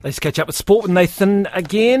Let's catch up with sport with Nathan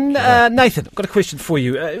again. Nathan, I've got a question for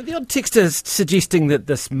you. The odd texter is suggesting that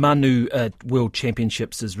this Manu World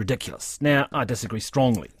Championships is ridiculous. Now, I disagree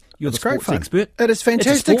strongly. You're the sports expert. It is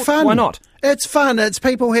fantastic fun. Why not? It's fun. It's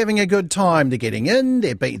people having a good time. They're getting in,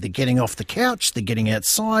 they're getting off the couch, they're getting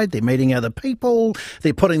outside, they're meeting other people,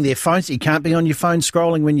 they're putting their phones. You can't be on your phone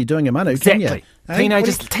scrolling when you're doing a Manu, can you? Exactly.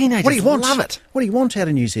 Teenagers what do you want? love it. What do you want out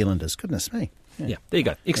of New Zealanders? Goodness me. Yeah, there you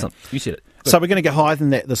go. Excellent. Yeah. You said it. Good. So we're going to get higher than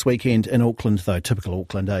that this weekend in Auckland, though. Typical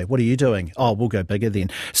Auckland, eh? What are you doing? Oh, we'll go bigger then.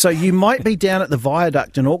 So you might be down at the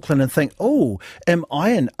viaduct in Auckland and think, oh, am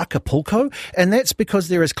I in Acapulco? And that's because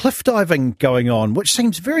there is cliff diving going on, which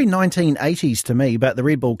seems very 1980s to me, but the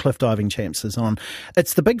Red Bull Cliff Diving Champs is on.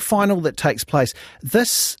 It's the big final that takes place.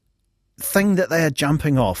 This thing that they are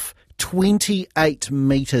jumping off, 28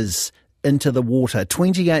 metres into the water,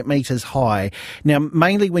 28 metres high. Now,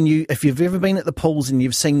 mainly if you've ever been at the pools and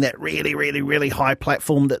you've seen that really, really, really high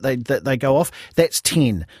platform that they go off, that's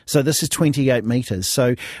 10. So this is 28 metres.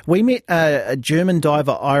 So we met a German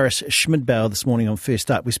diver, Iris Schmidbauer, this morning on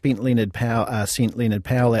First Up. We sent Leonard Powell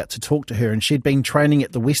out to talk to her, and she'd been training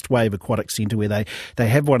at the West Wave Aquatic Centre where they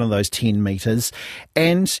have one of those 10 metres.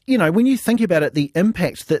 And, you know, when you think about it, the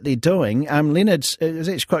impact that they're doing, Leonard, it was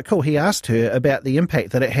actually quite cool. He asked her about the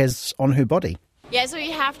impact that it has on her body. Yeah, so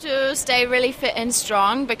you have to stay really fit and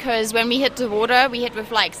strong, because when we hit the water, we hit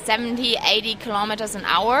with like 70, 80 kilometers an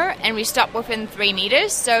hour, and we stop within 3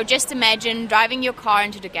 meters. So just imagine driving your car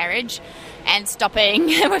into the garage and stopping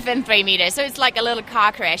within 3 meters. So it's like a little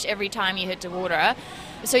car crash every time you hit the water.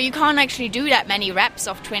 So you can't actually do that many reps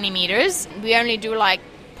of 20 meters. We only do like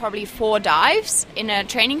probably 4 dives in a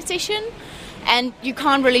training session. And you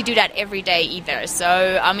can't really do that every day either.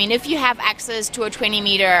 So, I mean, if you have access to a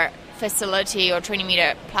 20-meter facility or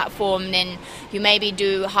 20-meter platform, then you maybe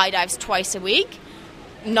do high dives twice a week.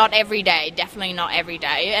 Not every day, definitely not every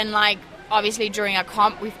day. And, like, obviously during a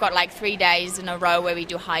comp, we've got, like, 3 days in a row where we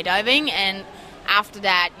do high diving. And after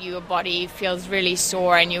that, your body feels really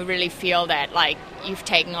sore and you really feel that, like, you've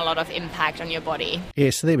taken a lot of impact on your body.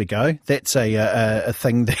 Yeah, so there we go. That's a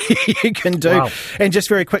thing that you can do. Wow. And just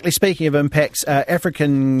very quickly, speaking of impacts,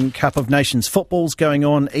 African Cup of Nations football's going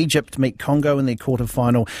on. Egypt meet Congo in their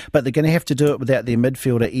quarter-final, but they're going to have to do it without their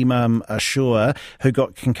midfielder, Imam Ashur, who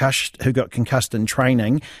got concussed in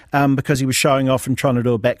training because he was showing off and trying to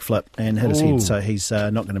do a backflip and hit his head, so he's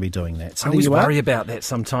not going to be doing that. So I always worry about that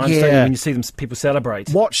sometimes, yeah. don't you, when you see them people celebrate.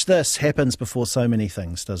 Watch this. Happens before so many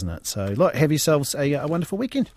things, doesn't it? So, look, have yourselves a wonderful weekend.